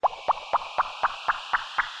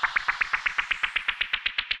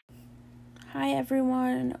Hi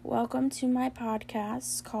everyone, welcome to my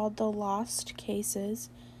podcast called The Lost Cases.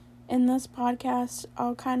 In this podcast,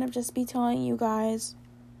 I'll kind of just be telling you guys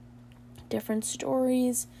different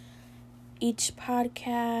stories, each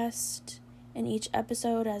podcast and each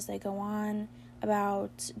episode as they go on,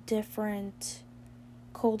 about different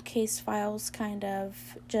cold case files, kind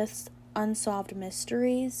of just unsolved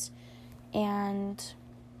mysteries, and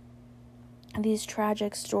these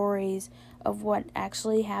tragic stories of what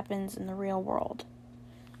actually happens in the real world.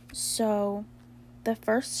 So, the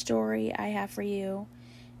first story I have for you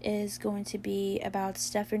is going to be about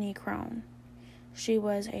Stephanie Crowe. She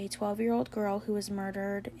was a 12-year-old girl who was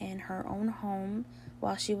murdered in her own home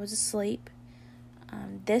while she was asleep.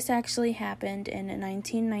 This actually happened in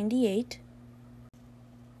 1998.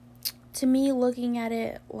 To me, looking at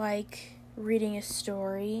it like reading a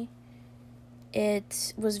story,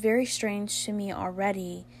 it was very strange to me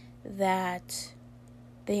already that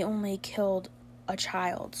they only killed a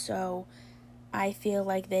child. So I feel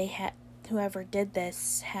like whoever did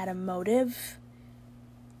this had a motive,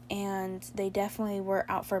 and they definitely were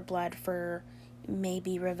out for blood, for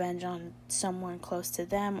maybe revenge on someone close to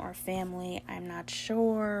them or family. I'm not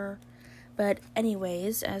sure. But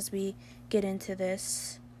anyways, as we get into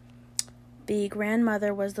this, the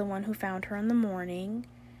grandmother was the one who found her in the morning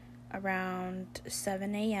around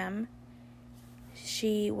 7 a.m.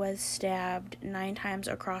 She was stabbed 9 times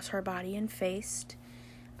across her body and face.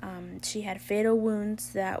 She had fatal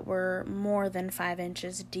wounds that were more than 5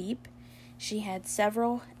 inches deep. She had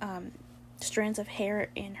several strands of hair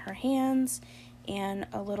in her hands and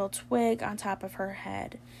a little twig on top of her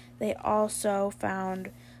head. They also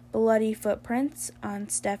found bloody footprints on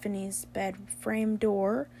Stephanie's bed frame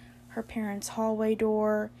door, her parents' hallway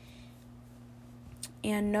door,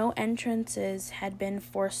 and no entrances had been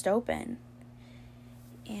forced open.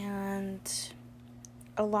 And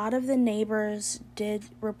a lot of the neighbors did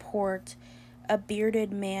report a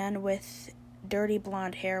bearded man with dirty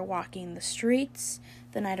blonde hair walking the streets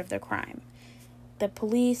the night of the crime. The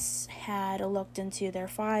police had looked into their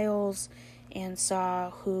files and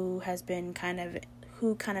saw who kind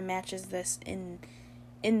of matches this in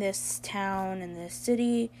this town, in this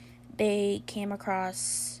city. They came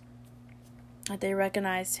across, they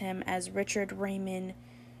recognized him as Richard Raymond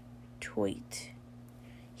Toit.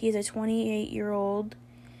 He's a 28-year-old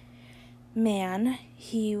man.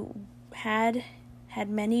 He had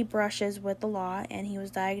many brushes with the law, and he was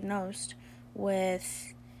diagnosed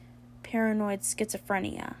with paranoid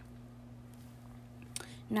schizophrenia.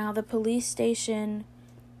 Now, the police station,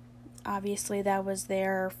 obviously that was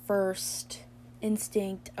their first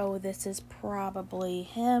instinct. Oh, this is probably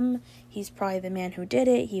him. He's probably the man who did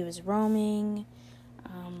it. He was roaming.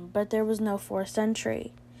 But there was no forced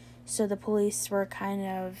entry. So the police were kind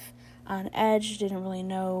of on edge, didn't really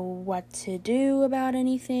know what to do about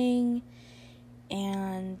anything.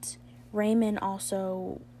 And Raymond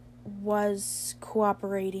also was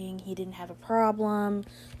cooperating. He didn't have a problem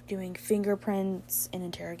doing fingerprints and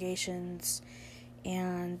interrogations,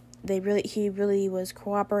 and he really was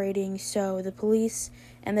cooperating. So the police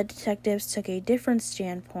and the detectives took a different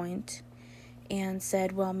standpoint and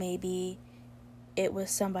said, well, maybe it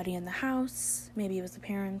was somebody in the house. Maybe it was the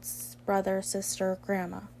parents, brother, sister,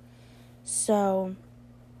 grandma. So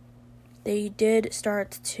they did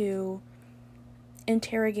start to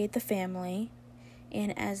interrogate the family,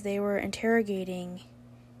 and as they were interrogating,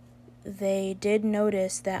 they did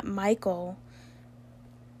notice that Michael,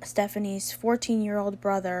 Stephanie's 14-year-old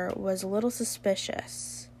brother, was a little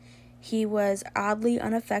suspicious. He was oddly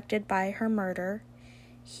unaffected by her murder.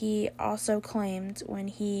 He also claimed when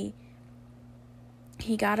he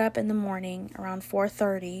got up in the morning around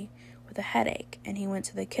 4:30 with a headache, and he went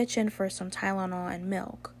to the kitchen for some Tylenol and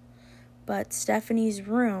milk. But Stephanie's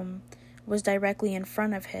room was directly in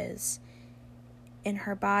front of his, and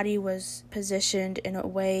her body was positioned in a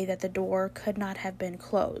way that the door could not have been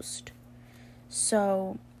closed.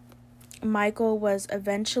 So Michael was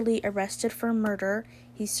eventually arrested for murder.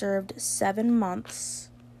 He served 7 months.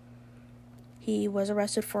 He was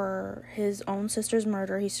arrested for his own sister's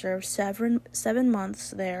murder. He served 7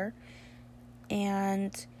 months there.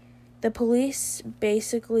 And the police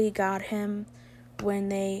basically got him when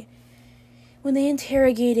they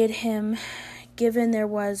interrogated him. Given there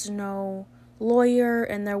was no lawyer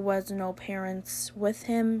and there was no parents with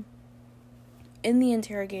him in the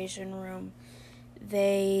interrogation room,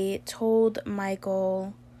 they told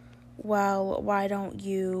Michael, well, why don't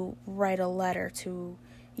you write a letter to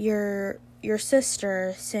your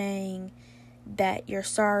sister saying that you're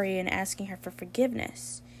sorry and asking her for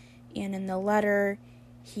forgiveness. And in the letter,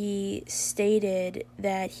 he stated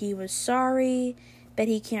that he was sorry, that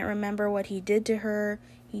he can't remember what he did to her.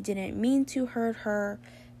 He didn't mean to hurt her,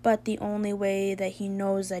 but the only way that he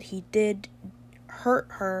knows that he did hurt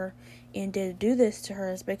her and did do this to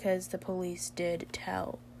her is because the police did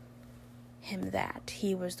tell him that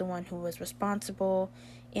he was the one who was responsible,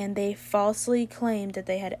 and they falsely claimed that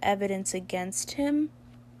they had evidence against him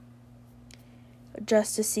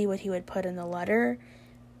just to see what he would put in the letter.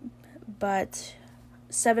 But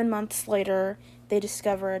 7 months later, they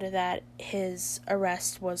discovered that his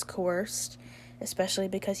arrest was coerced, especially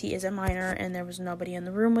because he is a minor and there was nobody in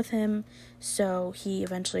the room with him, so he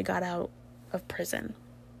eventually got out of prison.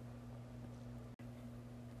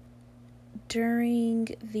 During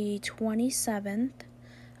the 27th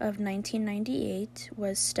of 1998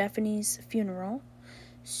 was Stephanie's funeral.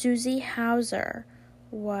 Susie Hauser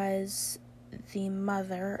was the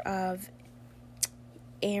mother of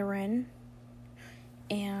Aaron,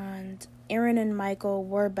 and Aaron and Michael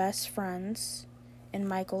were best friends, and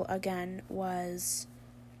Michael, again, was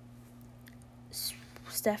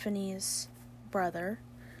Stephanie's brother.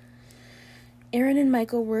 Aaron and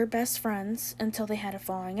Michael were best friends until they had a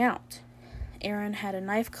falling out. Aaron had a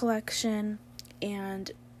knife collection,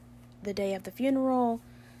 and the day of the funeral,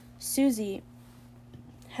 Susie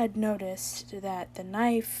had noticed that the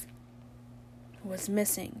knife was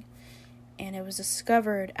missing, and it was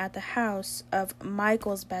discovered at the house of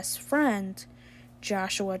Michael's best friend,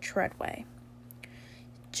 Joshua Treadway.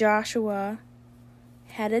 Joshua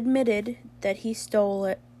had admitted that he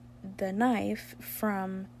stole the knife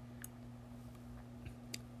from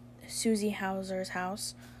Susie Hauser's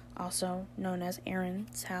house, also known as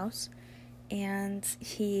Aaron's house, and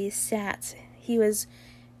he was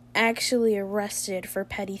actually arrested for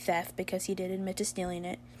petty theft because he did admit to stealing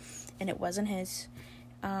it, and it wasn't his.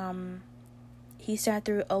 He sat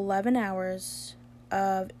through 11 hours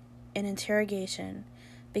of an interrogation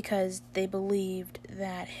because they believed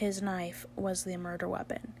that his knife was the murder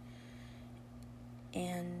weapon.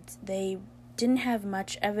 And they didn't have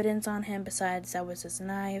much evidence on him besides that was his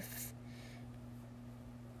knife,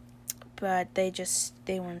 but they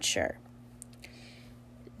weren't sure.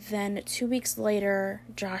 Then 2 weeks later,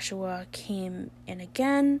 Joshua came in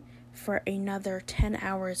again for another 10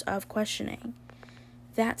 hours of questioning.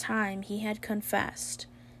 That time, he had confessed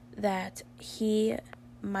that he,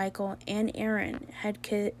 Michael, and Aaron had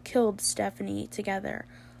killed Stephanie together.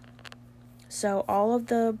 So all of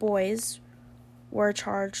the boys were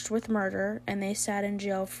charged with murder, and they sat in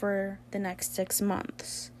jail for the next 6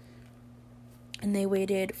 months. And they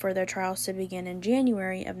waited for their trials to begin in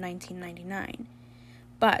January of 1999.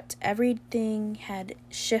 But everything had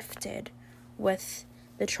shifted with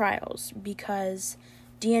the trials because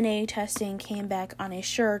DNA testing came back on a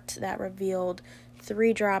shirt that revealed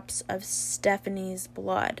 3 drops of Stephanie's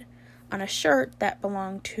blood on a shirt that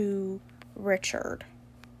belonged to Richard.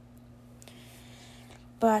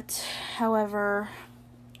 But, however,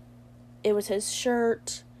 it was his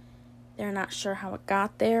shirt. They're not sure how it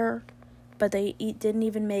got there, but they didn't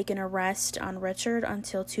even make an arrest on Richard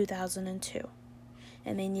until 2002.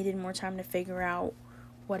 And they needed more time to figure out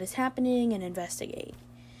what is happening and investigate.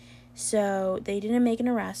 So they didn't make an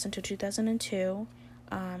arrest until 2002.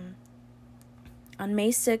 On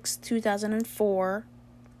May 6, 2004,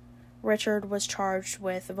 Richard was charged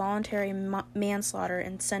with voluntary manslaughter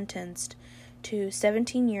and sentenced to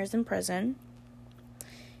 17 years in prison.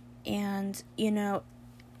 And,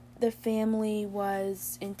 the family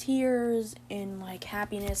was in tears, in,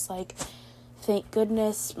 happiness, thank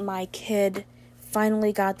goodness my kid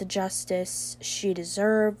finally got the justice she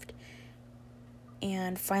deserved.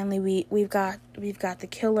 And finally we've got the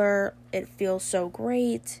killer. It feels so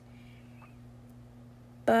great.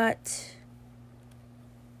 But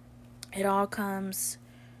it all comes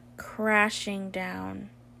crashing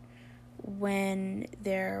down when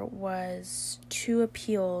there was 2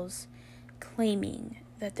 appeals claiming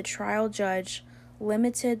that the trial judge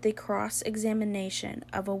limited the cross-examination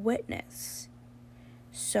of a witness.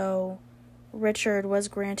 So Richard was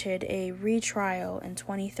granted a retrial in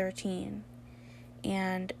 2013.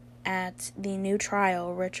 And at the new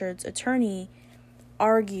trial, Richard's attorney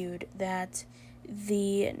argued that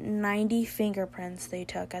the 90 fingerprints they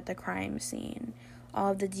took at the crime scene,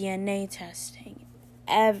 all of the DNA testing,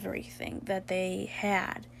 everything that they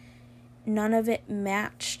had, none of it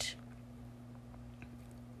matched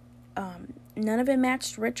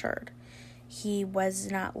Richard. He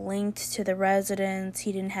was not linked to the residence.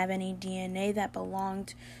 He didn't have any DNA that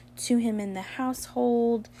belonged to him in the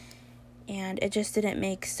household. And it just didn't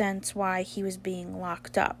make sense why he was being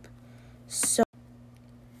locked up. So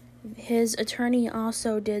his attorney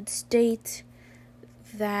also did state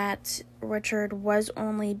that Richard was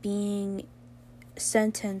only being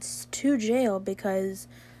sentenced to jail because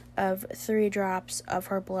of 3 drops of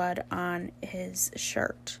her blood on his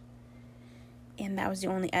shirt. And that was the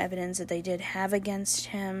only evidence that they did have against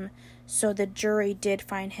him. So the jury did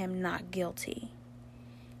find him not guilty.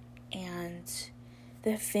 And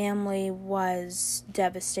the family was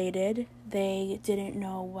devastated. They didn't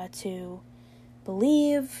know what to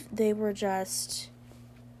believe. They were just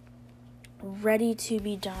ready to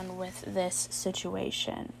be done with this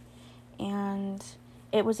situation. And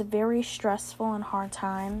it was a very stressful and hard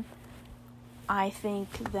time. I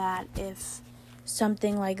think that if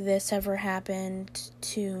something like this ever happened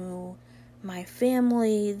to my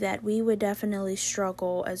family, that we would definitely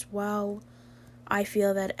struggle as well. I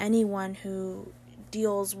feel that anyone who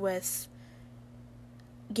deals with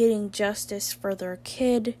getting justice for their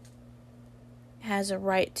kid has a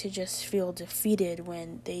right to just feel defeated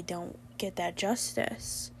when they don't get that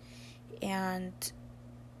justice. And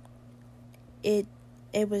it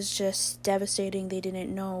was just devastating. They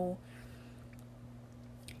didn't know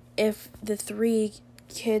if the 3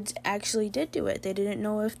 kids actually did do it. They didn't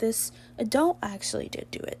know if this adult actually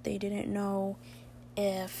did do it. They didn't know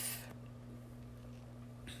if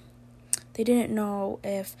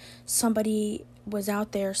somebody was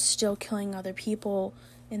out there still killing other people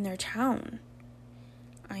in their town.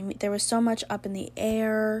 I mean, there was so much up in the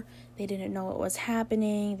air. They didn't know what was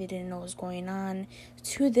happening. They didn't know what was going on.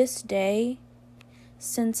 To this day,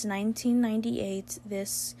 since 1998,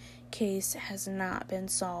 this case has not been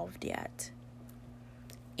solved yet.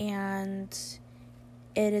 And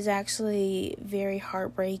it is actually very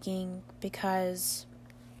heartbreaking because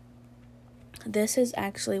this is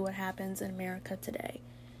actually what happens in America today.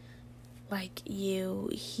 Like, you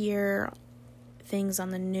hear things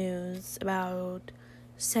on the news about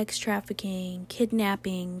sex trafficking,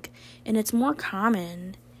 kidnapping, and it's more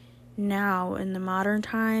common now in the modern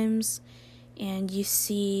times. And you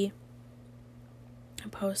see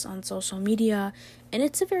posts on social media, and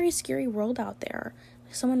it's a very scary world out there.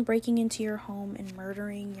 Someone breaking into your home and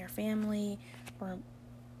murdering your family, or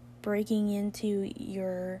breaking into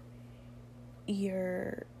your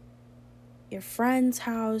friend's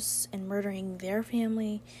house and murdering their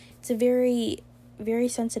family. It's a very, very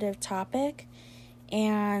sensitive topic,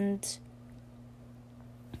 and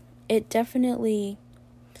it definitely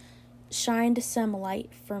shined some light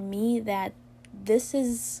for me that this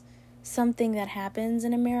is something that happens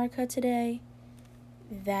in America today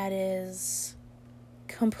that is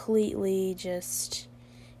completely just,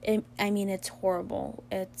 it's horrible.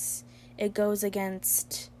 It goes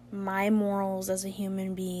against my morals as a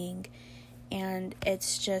human being, and it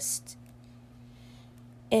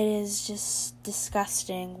is just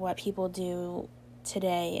disgusting what people do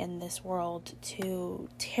today in this world to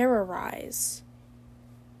terrorize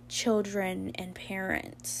children and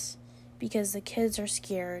parents, because the kids are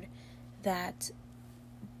scared that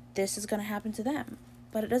this is going to happen to them.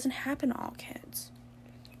 But it doesn't happen to all kids.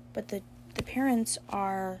 But the parents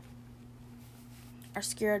are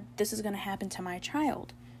scared this is going to happen to my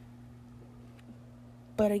child.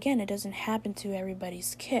 But again, it doesn't happen to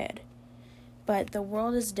everybody's kid. But the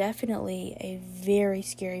world is definitely a very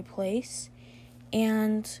scary place.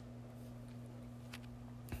 And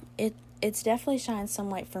it's definitely shined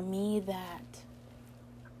some light for me that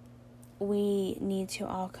we need to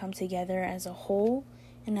all come together as a whole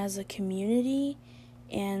and as a community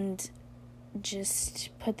and just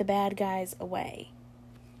put the bad guys away.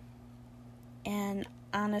 And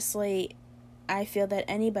honestly, I feel that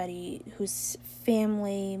anybody whose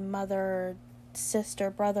family, mother,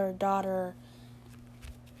 sister, brother, daughter,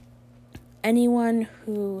 anyone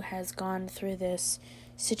who has gone through this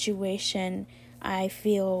situation, I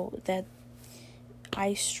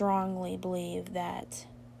strongly believe that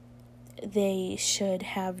they should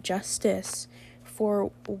have justice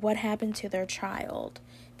for what happened to their child,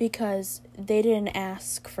 because they didn't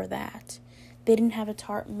ask for that. They didn't have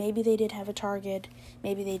maybe they did have a target,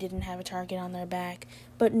 maybe they didn't have a target on their back,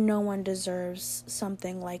 but no one deserves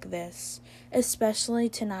something like this, especially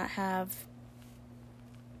to not have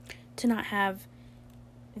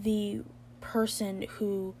the person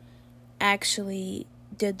who actually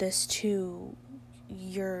did this to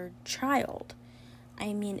your child.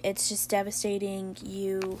 I mean, it's just devastating.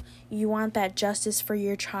 You want that justice for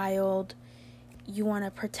your child. You want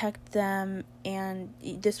to protect them, and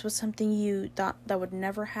this was something you thought that would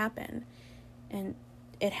never happen, and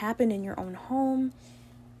it happened in your own home.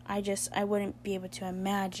 I wouldn't be able to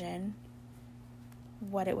imagine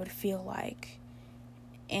what it would feel like.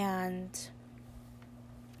 And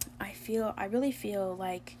I really feel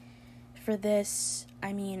like for those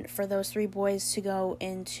 3 boys to go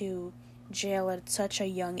into jail at such a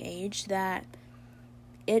young age, that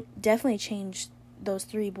it definitely changed those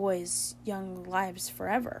 3 boys' young lives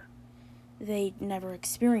forever. They never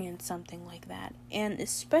experienced something like that. And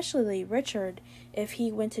especially Richard, if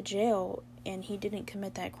he went to jail and he didn't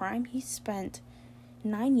commit that crime, he spent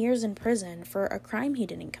 9 years in prison for a crime he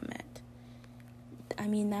didn't commit. I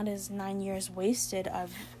mean, that is 9 years wasted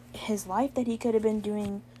of his life that he could have been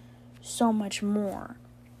doing so much more.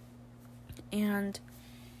 And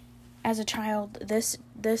as a child, these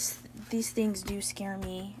things do scare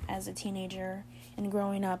me as a teenager and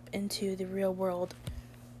growing up into the real world.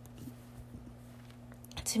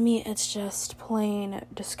 To me, it's just plain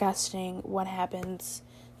disgusting what happens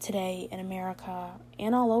today in America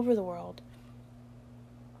and all over the world.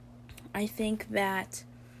 I think that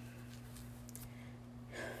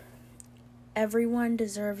everyone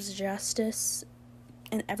deserves justice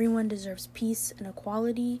and everyone deserves peace and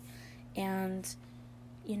equality, and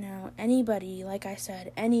anybody, like I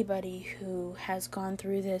said, anybody who has gone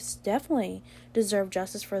through this definitely deserve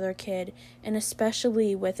justice for their kid, and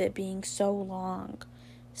especially with it being so long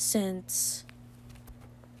since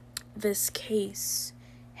this case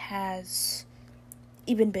has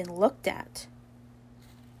even been looked at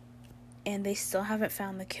and they still haven't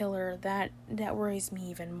found the killer. That worries me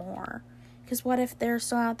even more, because what if they're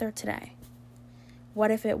still out there today? What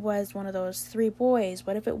if it was one of those 3 boys?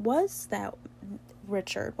 What if it was that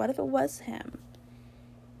Richard? What if it was him?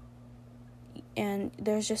 And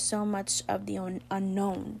there's just so much of the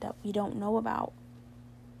unknown that we don't know about.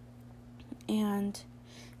 And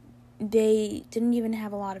they didn't even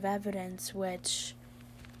have a lot of evidence, which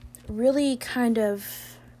really kind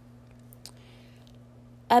of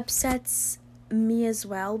upsets me as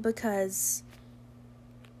well, because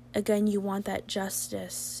again, you want that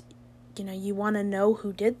justice. You want to know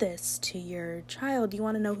who did this to your child. You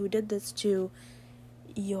want to know who did this to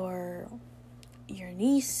your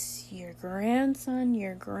niece, your grandson,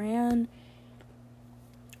 your granddaughter.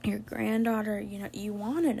 You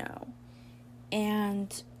want to know.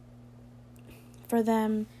 And for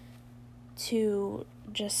them to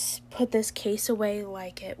just put this case away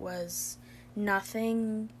like it was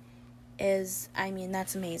nothing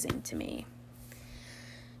that's amazing to me.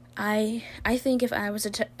 I think if I was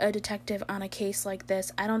a detective on a case like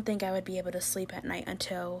this, I don't think I would be able to sleep at night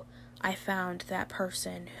until I found that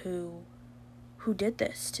person who did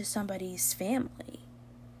this to somebody's family.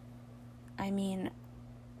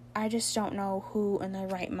 I just don't know who in their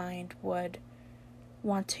right mind would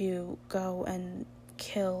want to go and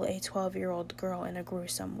kill a 12-year-old girl in a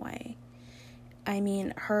gruesome way.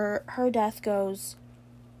 Her death goes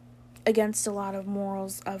against a lot of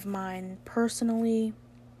morals of mine personally.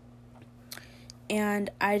 And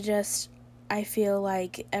I feel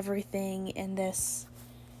like everything in this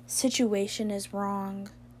situation is wrong.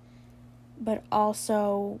 But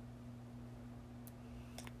also,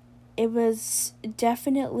 it was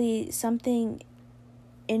definitely something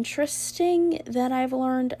interesting that I've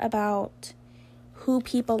learned about who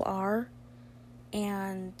people are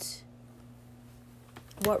and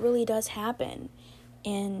what really does happen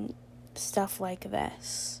in stuff like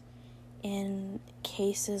this, in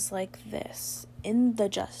cases like this, in the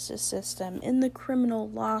justice system, in the criminal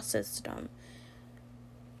law system,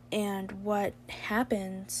 and what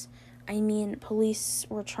happens. Police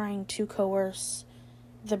were trying to coerce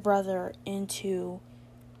the brother into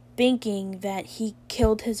thinking that he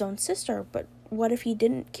killed his own sister, but what if he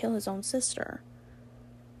didn't kill his own sister?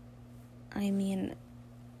 I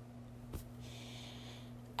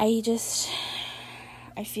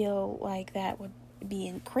feel like that would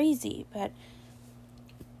be crazy, but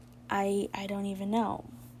I don't even know.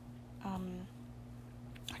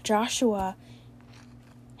 Joshua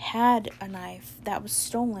had a knife that was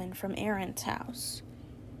stolen from Aaron's house.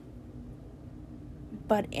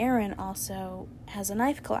 But Aaron also has a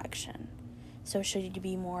knife collection. So should you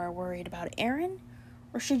be more worried about Aaron,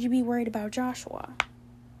 or should you be worried about Joshua,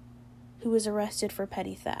 who was arrested for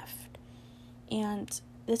petty theft? And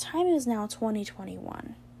the time is now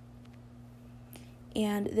 2021.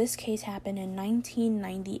 And this case happened in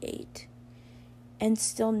 1998. And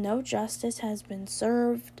still no justice has been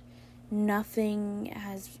served. Nothing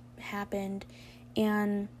has happened.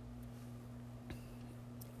 And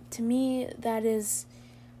to me, that is,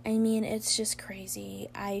 it's just crazy.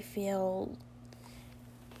 I feel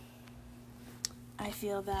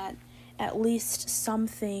that at least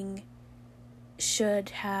something should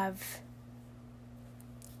have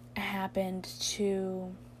happened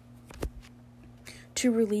to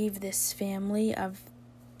relieve this family of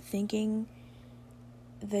thinking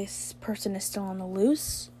this person is still on the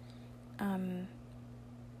loose.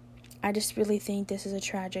 I just really think this is a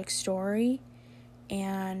tragic story,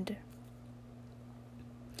 and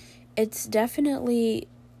it's definitely,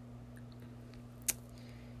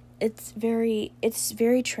 it's very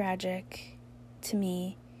tragic to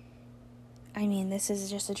me. I mean, this is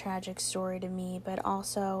just a tragic story to me, but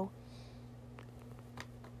also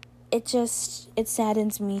it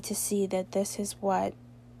saddens me to see that this is what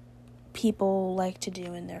people like to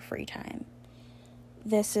do in their free time.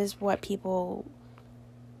 This is what people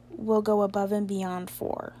will go above and beyond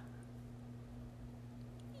for.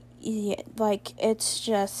 Yeah, like, it's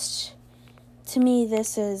just, to me,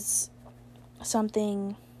 this is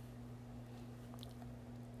something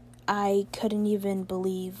I couldn't even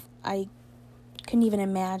believe, I couldn't even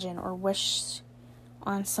imagine or wish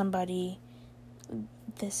on somebody.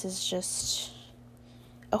 This is just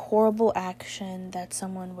a horrible action that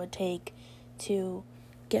someone would take to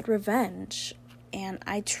get revenge. And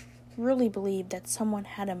I truly believe that someone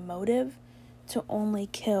had a motive to only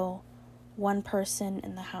kill one person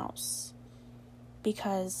in the house,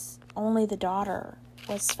 because only the daughter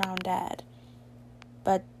was found dead,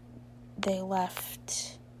 but they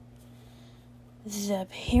left the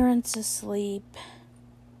parents asleep,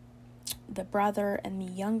 the brother and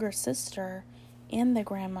the younger sister and the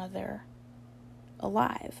grandmother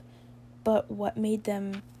alive. But what made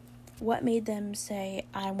them say,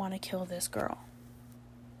 I want to kill this girl?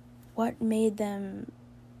 What made them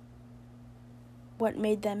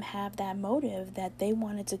have that motive that they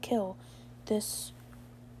wanted to kill this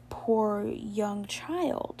poor young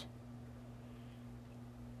child,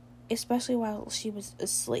 especially while she was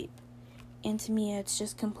asleep? And to me, it's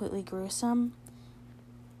just completely gruesome.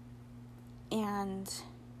 And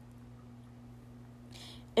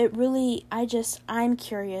it really, I'm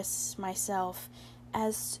curious myself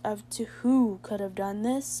as to who could have done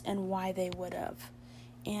this and why they would have,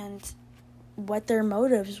 and what their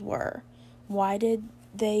motives were. Why did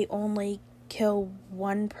they only kill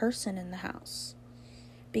one person in the house?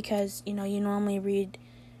 Because, you normally read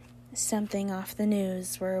something off the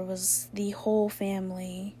news where it was the whole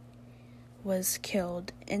family was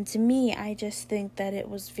killed. And to me, I just think that it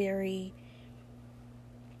was very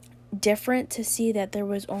different to see that there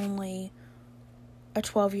was only a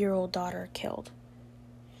 12-year-old daughter killed.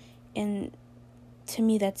 And to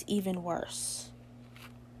me, that's even worse.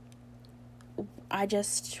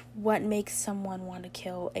 What makes someone want to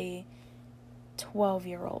kill a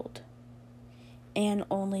 12-year-old and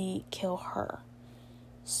only kill her?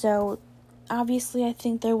 So, obviously, I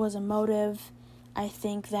think there was a motive. I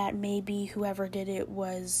think that maybe whoever did it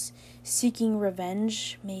was seeking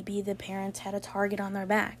revenge. Maybe the parents had a target on their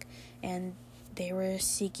back, and they were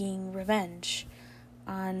seeking revenge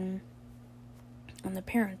on the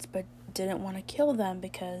parents, but didn't want to kill them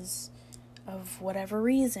because of whatever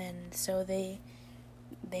reason. So they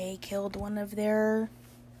killed one of their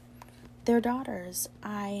daughters.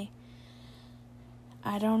 I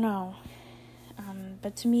don't know.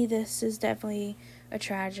 But to me, this is definitely a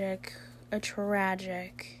tragic,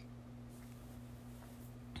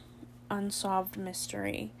 unsolved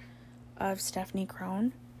mystery of Stephanie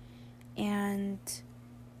Crowe. And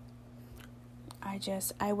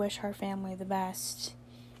I wish her family the best.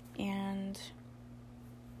 And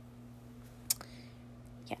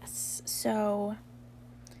yes, so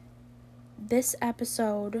this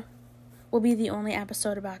episode will be the only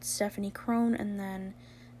episode about Stephanie Crowe, and then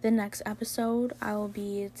the next episode I will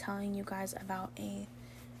be telling you guys about a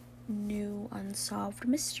new unsolved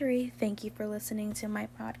mystery. Thank you for listening to my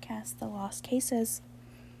podcast, The Lost Cases.